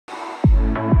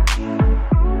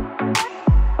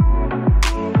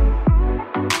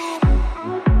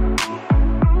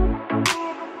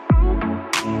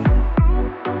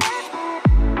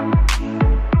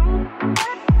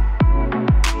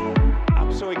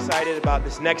excited about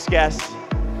this next guest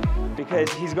because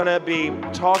he's going to be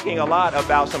talking a lot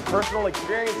about some personal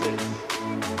experiences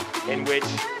in which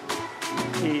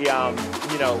he,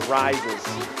 rises.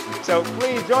 So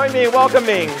please join me in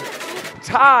welcoming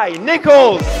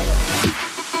Nichols.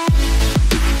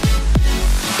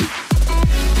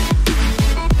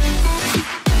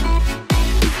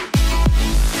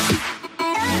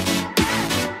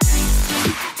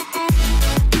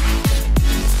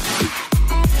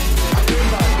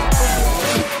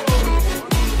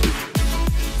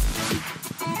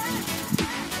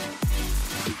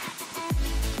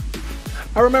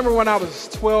 I remember when I was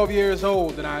 12 years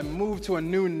old and I moved to a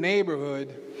new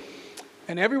neighborhood,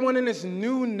 and everyone in this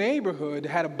new neighborhood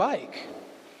had a bike.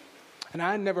 And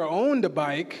I never owned a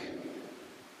bike,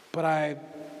 but I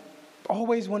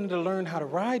always wanted to learn how to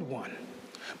ride one.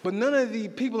 But none of the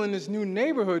people in this new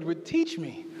neighborhood would teach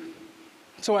me,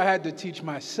 so I had to teach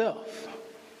myself.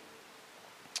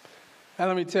 And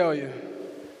let me tell you,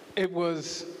 it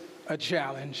was a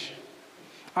challenge.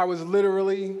 I was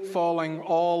literally falling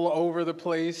all over the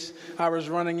place. I was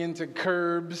running into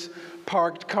curbs,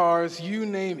 parked cars, you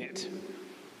name it.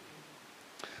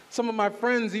 Some of my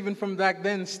friends, even from back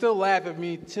then, still laugh at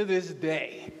me to this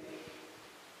day.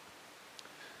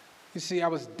 You see, I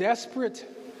was desperate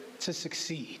to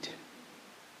succeed.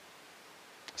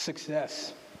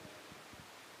 Success.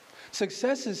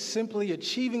 Success is simply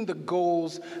achieving the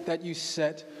goals that you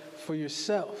set for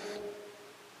yourself.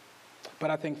 But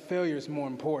I think failure is more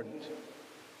important.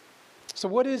 So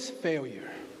what is failure?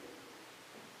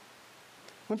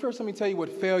 Well, first, let me tell you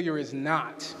what failure is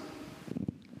not.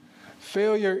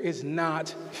 Failure is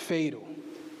not fatal.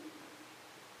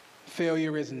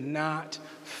 Failure is not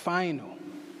final.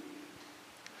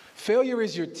 Failure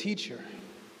is your teacher.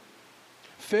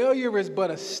 Failure is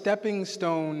but a stepping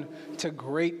stone to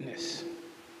greatness.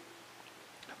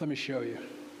 Let me show you.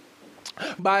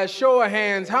 By a show of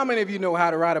hands, how many of you know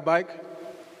how to ride a bike?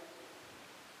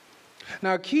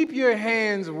 Now keep your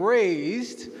hands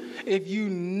raised if you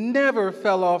never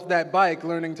fell off that bike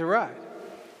learning to ride.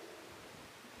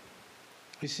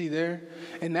 You see there?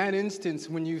 In that instance,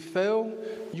 when you fell,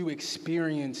 you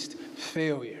experienced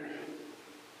failure.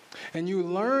 And you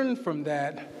learned from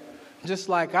that, just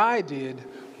like I did,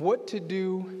 what to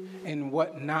do and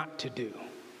what not to do.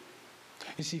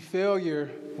 You see,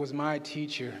 failure was my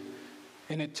teacher,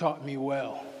 and it taught me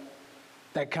well.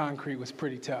 That concrete was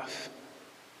pretty tough.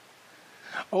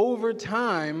 Over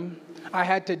time, I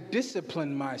had to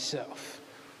discipline myself,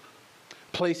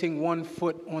 placing one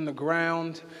foot on the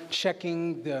ground,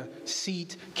 checking the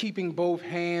seat, keeping both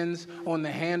hands on the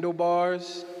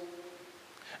handlebars.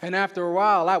 And after a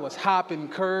while, I was hopping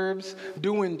curbs,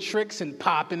 doing tricks, and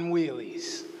popping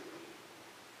wheelies.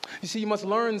 You see, you must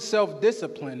learn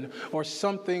self-discipline, or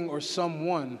something or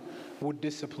someone will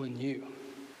discipline you.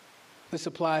 This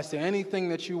applies to anything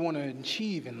that you want to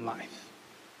achieve in life.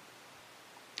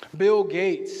 Bill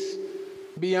Gates,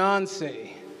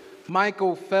 Beyonce,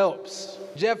 Michael Phelps,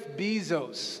 Jeff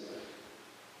Bezos.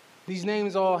 These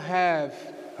names all have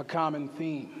a common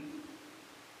theme: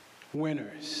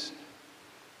 winners.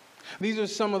 These are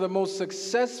some of the most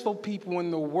successful people in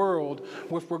the world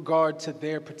with regard to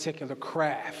their particular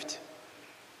craft.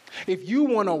 If you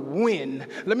want to win,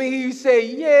 let me hear you say,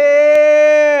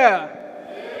 yeah!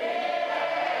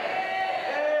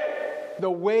 The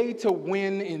way to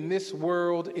win in this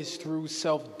world is through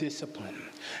self-discipline.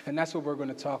 And that's what we're going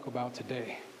to talk about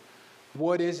today.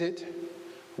 What is it?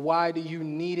 Why do you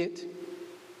need it?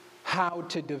 How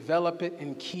to develop it,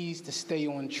 and keys to stay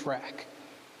on track.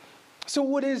 So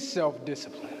what is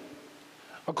self-discipline?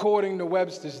 According to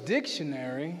Webster's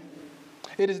dictionary,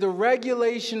 it is the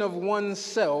regulation of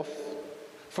oneself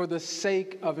for the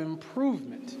sake of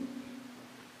improvement.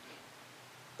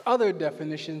 Other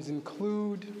definitions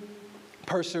include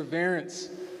perseverance,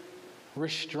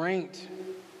 restraint,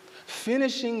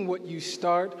 finishing what you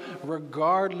start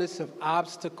regardless of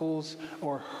obstacles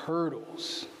or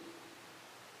hurdles.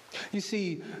 You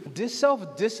see, this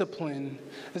self-discipline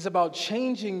is about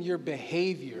changing your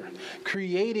behavior,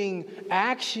 creating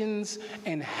actions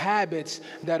and habits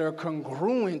that are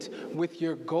congruent with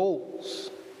your goals.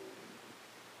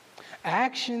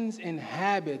 Actions and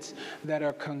habits that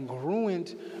are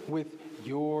congruent with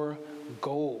your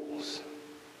goals.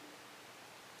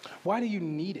 Why do you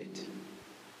need it?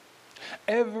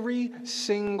 Every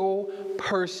single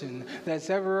person that's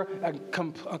ever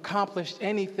accomplished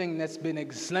anything that's been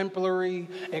exemplary,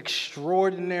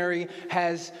 extraordinary,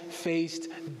 has faced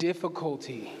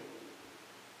difficulty.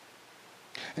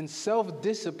 And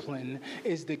self-discipline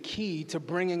is the key to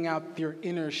bringing out your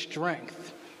inner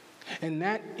strength. And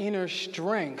that inner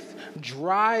strength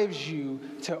drives you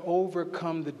to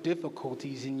overcome the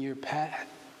difficulties in your path.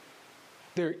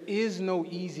 There is no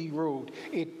easy road.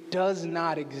 It does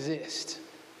not exist.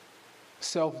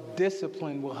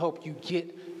 Self-discipline will help you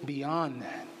get beyond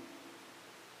that.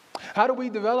 How do we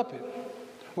develop it?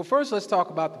 Well, first, let's talk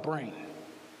about the brain.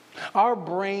 Our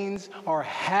brains are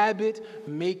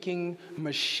habit-making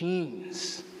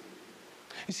machines.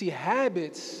 You see,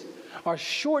 habits are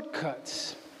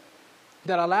shortcuts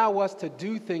that allow us to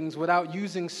do things without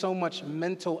using so much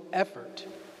mental effort.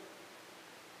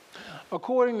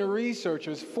 According to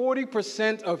researchers,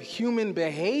 40% of human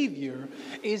behavior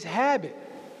is habit.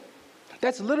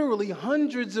 That's literally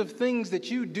hundreds of things that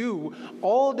you do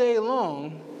all day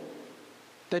long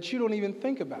that you don't even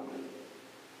think about.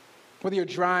 Whether you're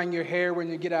drying your hair when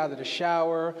you get out of the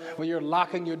shower, whether you're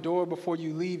locking your door before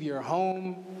you leave your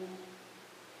home,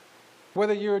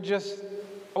 whether you're just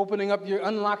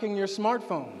unlocking your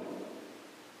smartphone.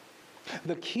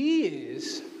 The key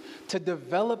is to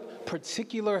develop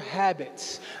particular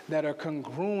habits that are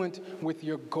congruent with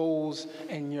your goals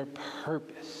and your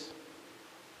purpose.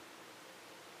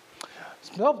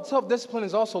 Self-discipline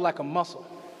is also like a muscle.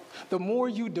 The more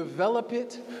you develop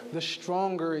it, the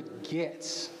stronger it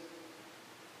gets.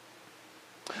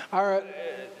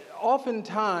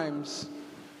 Oftentimes,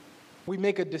 we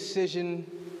make a decision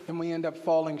and we end up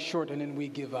falling short and then we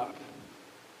give up.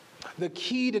 The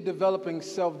key to developing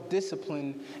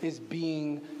self-discipline is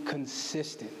being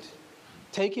consistent.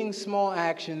 Taking small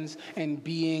actions and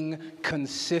being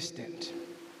consistent.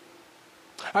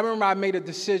 I remember I made a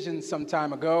decision some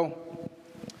time ago.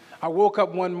 I woke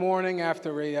up one morning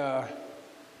after a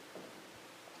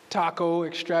taco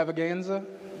extravaganza,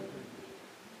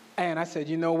 and I said,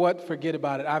 you know what? Forget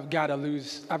about it. I've got to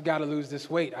lose this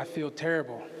weight. I feel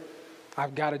terrible.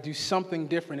 I've got to do something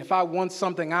different. If I want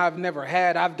something I've never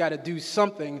had, I've got to do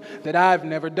something that I've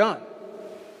never done.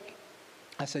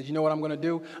 I said, you know what I'm going to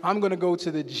do? I'm going to go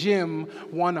to the gym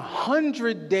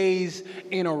 100 days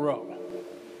in a row.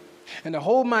 And to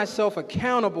hold myself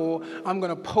accountable, I'm going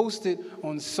to post it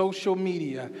on social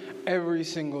media every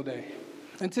single day.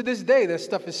 And to this day, that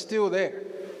stuff is still there.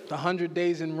 The 100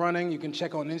 days in running, you can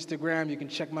check on Instagram, you can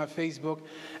check my Facebook,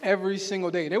 every single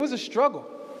day. And it was a struggle.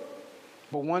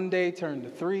 But one day turned to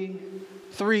 3,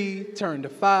 3 turned to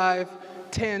 5,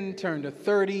 10 turned to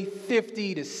 30,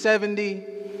 50 to 70.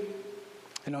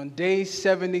 And on day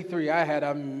 73, I had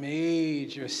a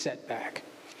major setback.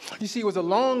 You see, it was a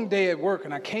long day at work,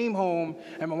 and I came home,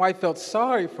 and my wife felt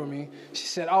sorry for me. She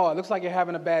said, oh, it looks like you're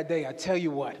having a bad day. I tell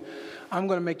you what, I'm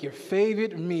going to make your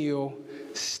favorite meal,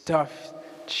 stuffed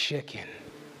chicken.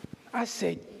 I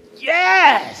said,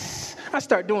 yes! I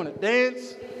start doing a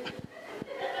dance.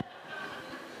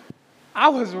 I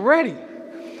was ready.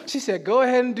 She said, go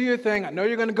ahead and do your thing. I know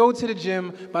you're going to go to the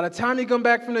gym. By the time you come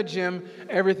back from the gym,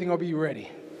 everything will be ready.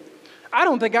 I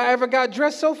don't think I ever got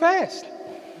dressed so fast.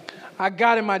 I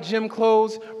got in my gym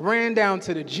clothes, ran down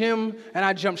to the gym, and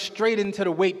I jumped straight into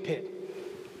the weight pit.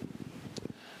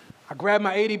 I grabbed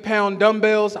my 80-pound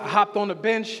dumbbells, I hopped on the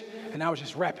bench, and I was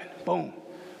just rapping. Boom,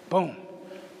 boom,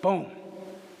 boom.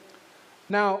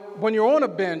 Now, when you're on a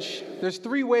bench, there's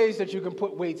 3 ways that you can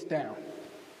put weights down.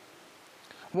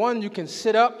 One, you can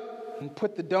sit up and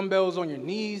put the dumbbells on your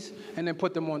knees and then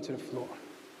put them onto the floor.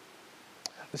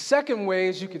 The second way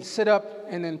is you can sit up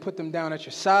and then put them down at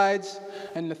your sides.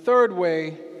 And the third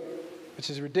way, which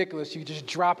is ridiculous, you just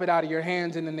drop it out of your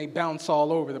hands and then they bounce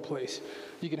all over the place.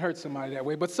 You can hurt somebody that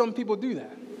way, but some people do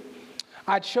that.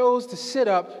 I chose to sit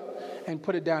up and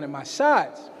put it down at my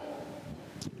sides.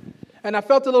 And I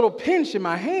felt a little pinch in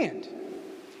my hand.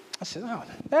 I said, oh,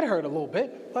 that hurt a little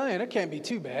bit. Well, that can't be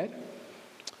too bad.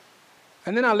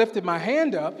 And then I lifted my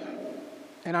hand up,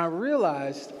 and I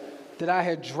realized that I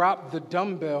had dropped the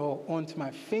dumbbell onto my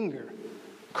finger,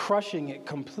 crushing it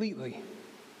completely.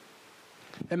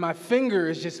 And my finger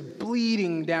is just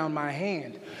bleeding down my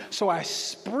hand. So I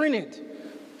sprinted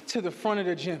to the front of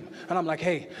the gym, and I'm like,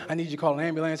 hey, I need you to call an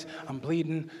ambulance. I'm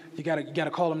bleeding. You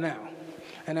gotta call them now.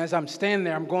 And as I'm standing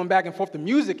there, I'm going back and forth. The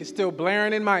music is still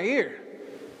blaring in my ear.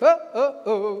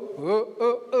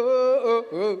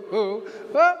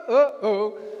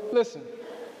 Listen,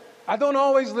 I don't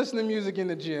always listen to music in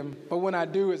the gym, but when I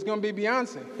do, it's going to be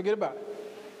Beyonce. Forget about it.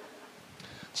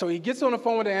 So he gets on the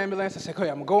phone with the ambulance. I said, okay,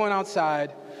 I'm going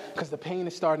outside because the pain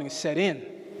is starting to set in.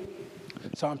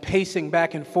 So I'm pacing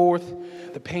back and forth.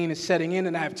 The pain is setting in,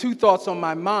 and I have 2 thoughts on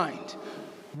my mind.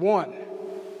 1,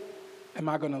 am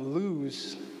I going to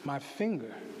lose my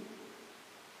finger?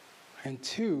 And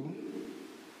 2,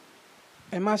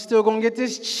 am I still going to get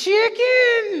this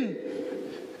chicken?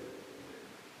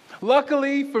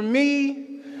 Luckily for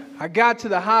me, I got to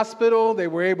the hospital. They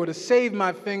were able to save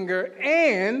my finger,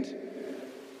 and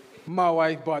my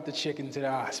wife brought the chicken to the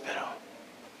hospital.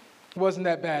 It wasn't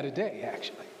that bad a day,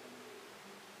 actually.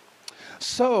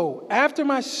 So after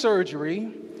my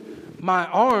surgery, my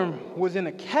arm was in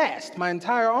a cast, my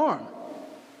entire arm.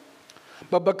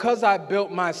 But because I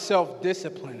built my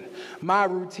self-discipline, my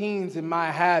routines and my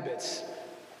habits,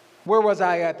 where was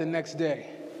I at the next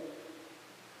day?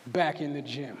 Back in the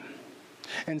gym.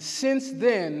 And since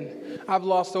then, I've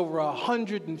lost over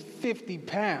 150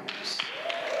 pounds.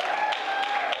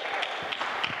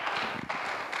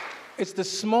 It's the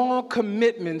small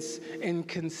commitments and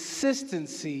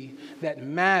consistency that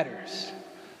matters.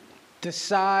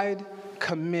 Decide,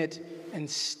 commit, and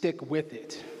stick with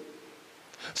it.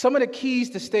 Some of the keys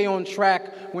to stay on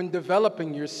track when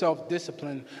developing your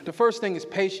self-discipline, the first thing is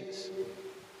patience.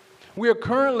 We are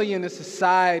currently in a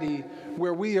society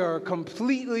where we are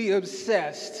completely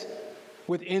obsessed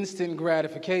with instant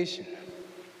gratification.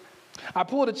 I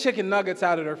pulled the chicken nuggets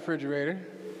out of the refrigerator,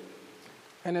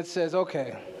 and it says,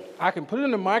 okay, I can put it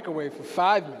in the microwave for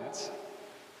 5 minutes,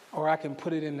 or I can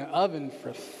put it in the oven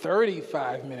for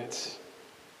 35 minutes.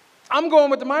 I'm going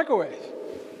with the microwave.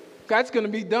 That's going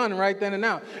to be done right then and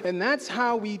now. And that's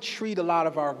how we treat a lot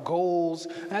of our goals.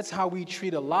 That's how we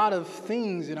treat a lot of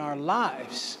things in our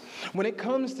lives. When it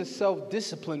comes to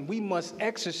self-discipline, we must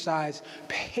exercise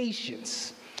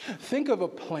patience. Think of a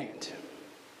plant.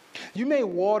 You may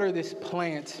water this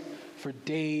plant for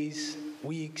days,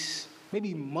 weeks,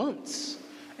 maybe months,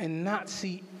 and not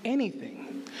see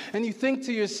anything. And you think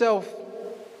to yourself,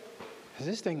 is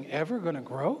this thing ever going to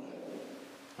grow?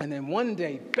 And then one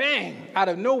day, bang, out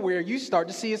of nowhere, you start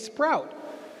to see it sprout.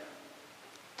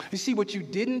 You see, what you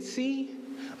didn't see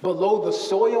below the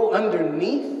soil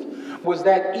underneath was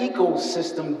that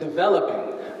ecosystem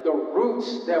developing, the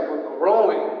roots that were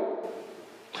growing.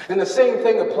 And the same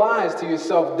thing applies to your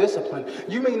self-discipline.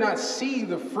 You may not see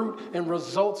the fruit and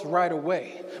results right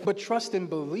away, but trust and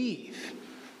believe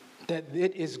that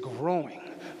it is growing.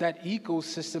 That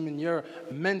ecosystem in your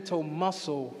mental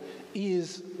muscle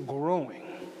is growing.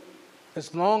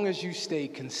 As long as you stay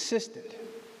consistent,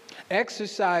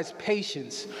 exercise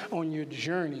patience on your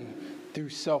journey through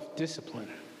self-discipline.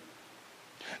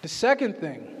 The second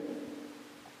thing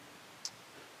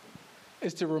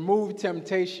is to remove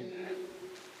temptation.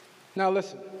 Now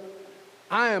listen,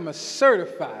 I am a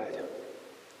certified,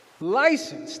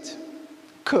 licensed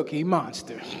cookie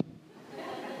monster.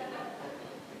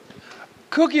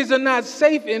 Cookies are not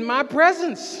safe in my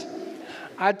presence.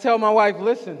 I tell my wife,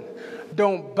 listen,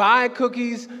 don't buy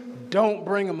cookies, don't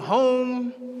bring them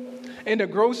home. In the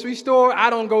grocery store, I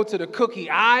don't go to the cookie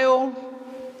aisle.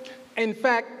 In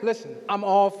fact, listen, I'm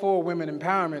all for women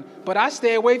empowerment, but I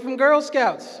stay away from Girl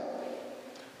Scouts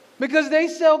because they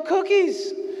sell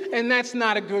cookies, and that's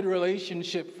not a good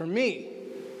relationship for me.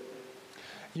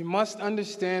 You must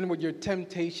understand what your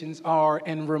temptations are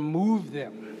and remove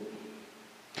them.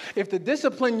 If the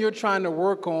discipline you're trying to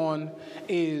work on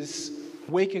is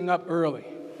waking up early,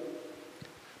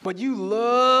 but you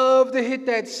love to hit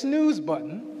that snooze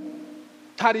button,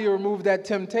 how do you remove that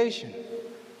temptation?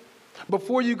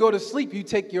 Before you go to sleep, you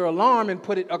take your alarm and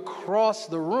put it across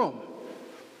the room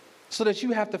so that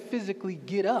you have to physically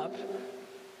get up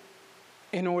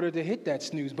in order to hit that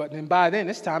snooze button. And by then,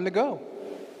 it's time to go.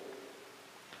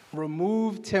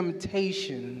 Remove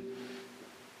temptation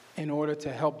in order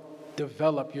to help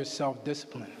develop your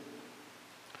self-discipline.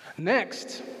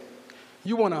 Next,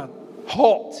 you want to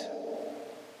halt.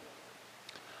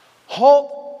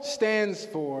 HALT stands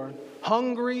for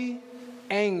hungry,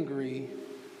 angry,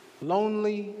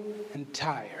 lonely, and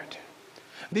tired.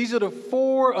 These are the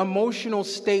 4 emotional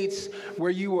states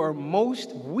where you are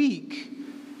most weak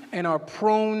and are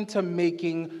prone to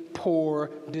making poor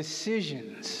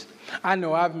decisions. I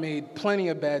know I've made plenty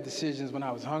of bad decisions when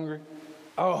I was hungry.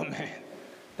 Oh man,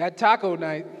 that taco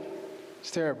night is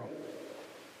terrible.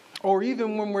 Or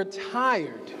even when we're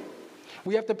tired.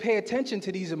 We have to pay attention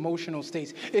to these emotional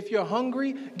states. If you're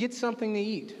hungry, get something to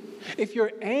eat. If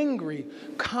you're angry,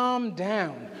 calm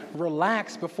down,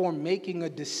 relax before making a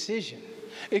decision.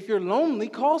 If you're lonely,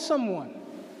 call someone.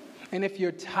 And if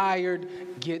you're tired,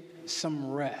 get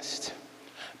some rest.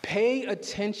 Pay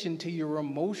attention to your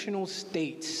emotional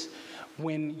states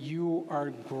when you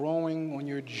are growing on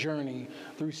your journey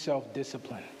through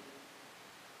self-discipline.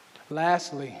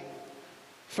 Lastly,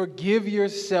 forgive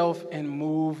yourself and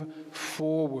move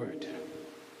forward.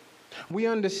 We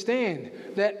understand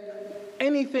that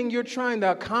anything you're trying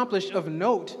to accomplish of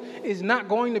note is not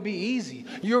going to be easy.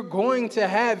 You're going to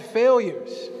have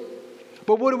failures.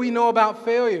 But what do we know about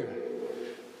failure?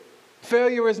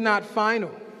 Failure is not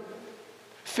final.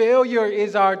 Failure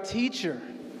is our teacher.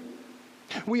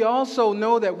 We also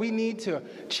know that we need to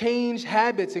change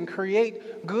habits and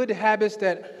create good habits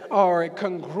that are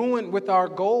congruent with our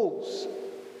goals.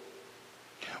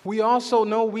 We also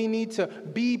know we need to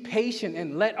be patient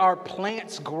and let our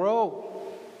plants grow.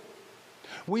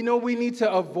 We know we need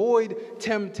to avoid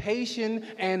temptation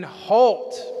and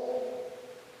halt.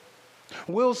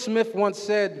 Will Smith once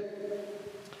said,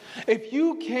 if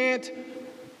you can't,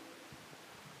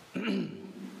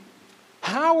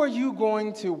 how are you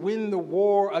going to win the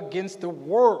war against the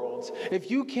world if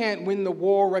you can't win the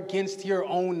war against your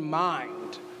own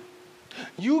mind?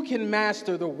 You can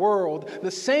master the world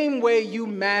the same way you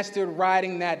mastered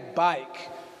riding that bike.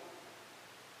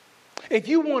 If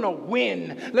you want to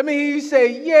win, let me hear you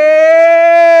say,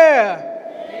 yeah!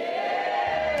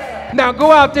 Yeah! Now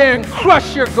go out there and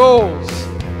crush your goals.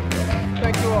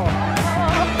 Thank you all.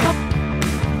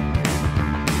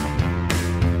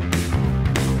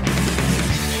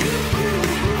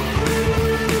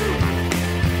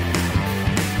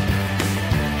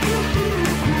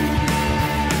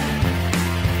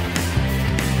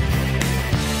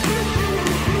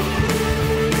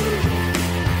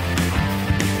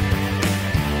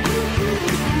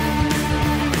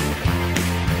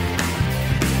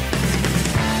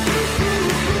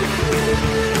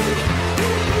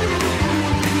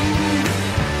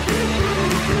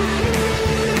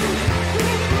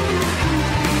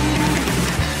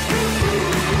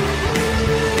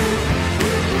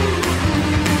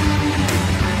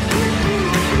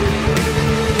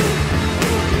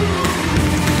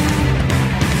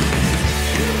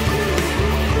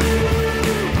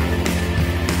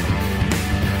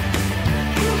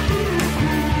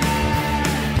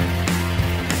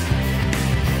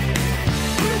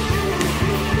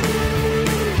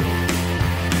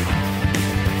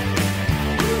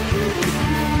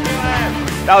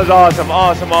 That was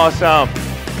awesome.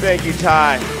 Thank you,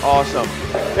 Ty. Awesome.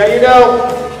 Now,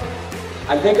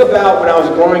 I think about when I was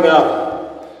growing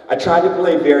up, I tried to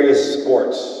play various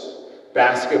sports,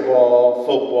 basketball,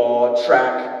 football,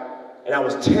 track, and I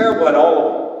was terrible at all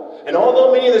of them. And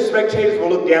although many of the spectators will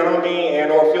look down on me and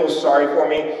or feel sorry for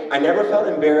me, I never felt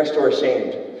embarrassed or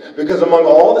ashamed. Because among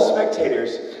all the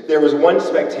spectators, there was one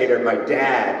spectator, my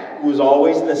dad, who was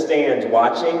always in the stands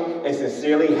watching and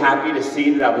sincerely happy to see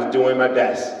that I was doing my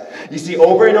best. You see,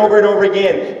 over and over and over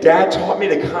again, Dad taught me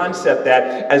the concept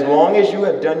that as long as you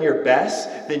have done your best,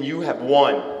 then you have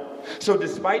won. So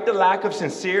despite the lack of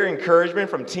sincere encouragement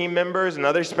from team members and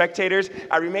other spectators,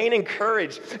 I remain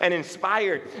encouraged and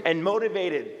inspired and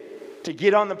motivated to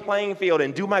get on the playing field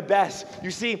and do my best.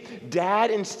 You see, Dad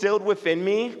instilled within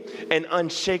me an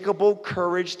unshakable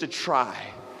courage to try.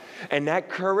 And that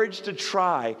courage to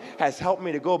try has helped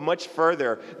me to go much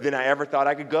further than I ever thought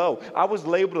I could go. I was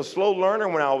labeled a slow learner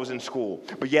when I was in school,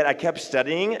 but yet I kept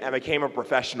studying and became a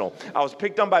professional. I was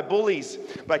picked on by bullies,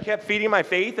 but I kept feeding my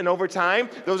faith, and over time,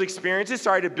 those experiences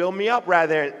started to build me up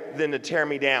rather than to tear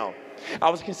me down.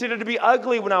 I was considered to be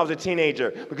ugly when I was a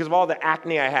teenager because of all the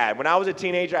acne I had. When I was a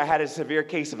teenager, I had a severe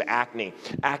case of acne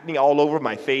all over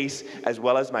my face as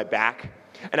well as my back,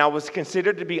 and I was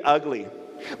considered to be ugly.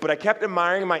 But I kept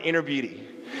admiring my inner beauty.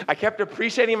 I kept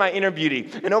appreciating my inner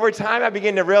beauty. And over time, I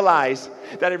began to realize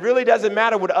that it really doesn't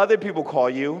matter what other people call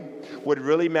you. What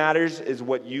really matters is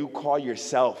what you call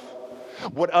yourself.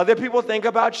 What other people think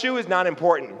about you is not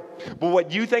important. But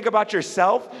what you think about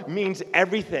yourself means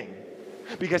everything.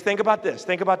 Because think about this.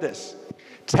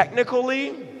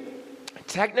 Technically,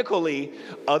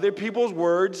 other people's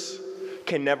words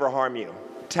can never harm you.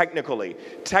 Technically,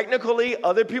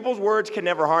 other people's words can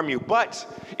never harm you, but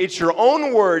it's your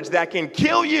own words that can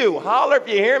kill you. Holler if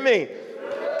you hear me.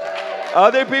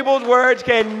 Other people's words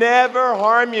can never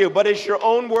harm you, but it's your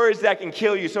own words that can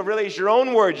kill you. So really, it's your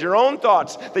own words, your own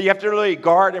thoughts that you have to really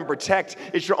guard and protect.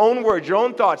 It's your own words, your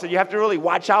own thoughts that you have to really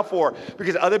watch out for,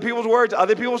 because other people's words,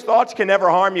 other people's thoughts can never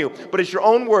harm you, but it's your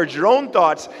own words, your own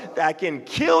thoughts that can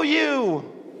kill you.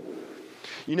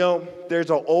 You know,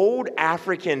 there's an old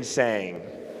African saying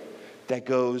that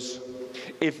goes,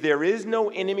 if there is no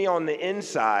enemy on the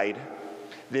inside,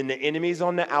 then the enemies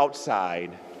on the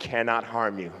outside cannot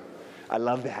harm you. I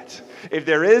love that. If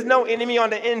there is no enemy on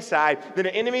the inside, then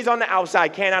the enemies on the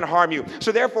outside cannot harm you.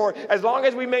 So therefore, as long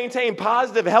as we maintain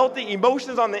positive, healthy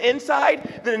emotions on the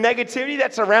inside, then the negativity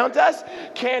that surrounds us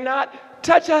cannot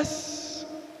touch us.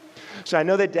 So I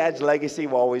know that Dad's legacy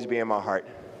will always be in my heart.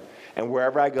 And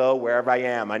wherever I go, wherever I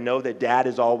am, I know that Dad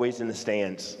is always in the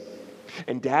stands.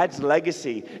 And Dad's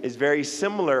legacy is very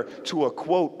similar to a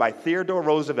quote by Theodore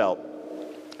Roosevelt.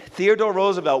 Theodore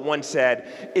Roosevelt once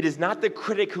said, "It is not the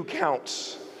critic who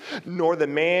counts, nor the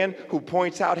man who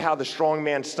points out how the strong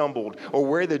man stumbled or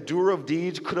where the doer of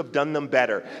deeds could have done them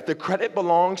better. The credit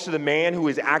belongs to the man who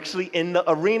is actually in the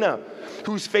arena,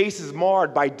 whose face is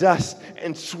marred by dust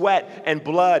and sweat and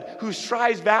blood, who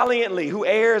strives valiantly, who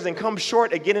errs and comes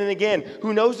short again and again,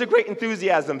 who knows the great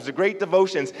enthusiasms, the great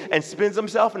devotions, and spends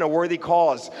himself in a worthy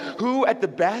cause, who at the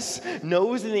best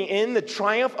knows in the end the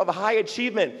triumph of high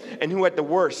achievement, and who at the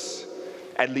worst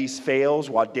at least fails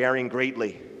while daring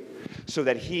greatly, so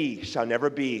that he shall never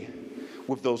be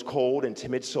with those cold and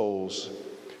timid souls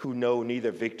who know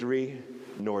neither victory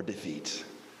nor defeat.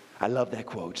 I love that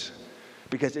quote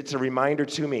because it's a reminder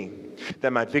to me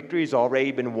that my victory has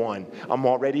already been won. I'm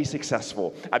already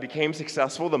successful. I became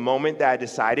successful the moment that I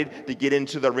decided to get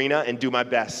into the arena and do my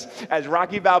best. As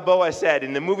Rocky Balboa said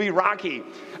in the movie Rocky,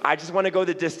 I just want to go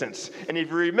the distance. And if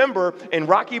you remember, in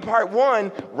Rocky Part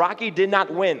 1, Rocky did not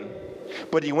win,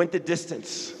 but he went the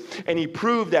distance. And he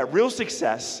proved that real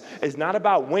success is not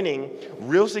about winning.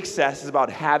 Real success is about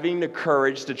having the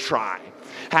courage to try,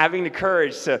 having the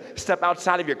courage to step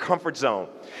outside of your comfort zone,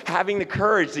 having the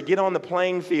courage to get on the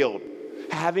playing field,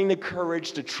 having the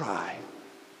courage to try.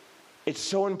 It's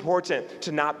so important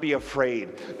to not be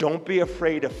afraid. Don't be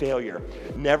afraid of failure.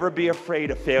 Never be afraid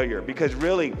of failure, because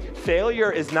really,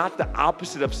 failure is not the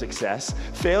opposite of success.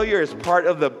 Failure is part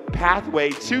of the pathway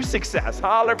to success.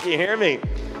 Holler if you hear me.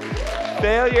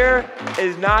 Failure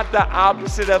is not the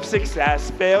opposite of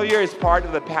success. Failure is part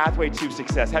of the pathway to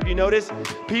success. Have you noticed?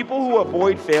 People who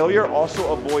avoid failure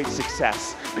also avoid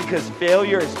success, because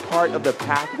failure is part of the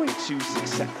pathway to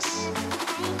success.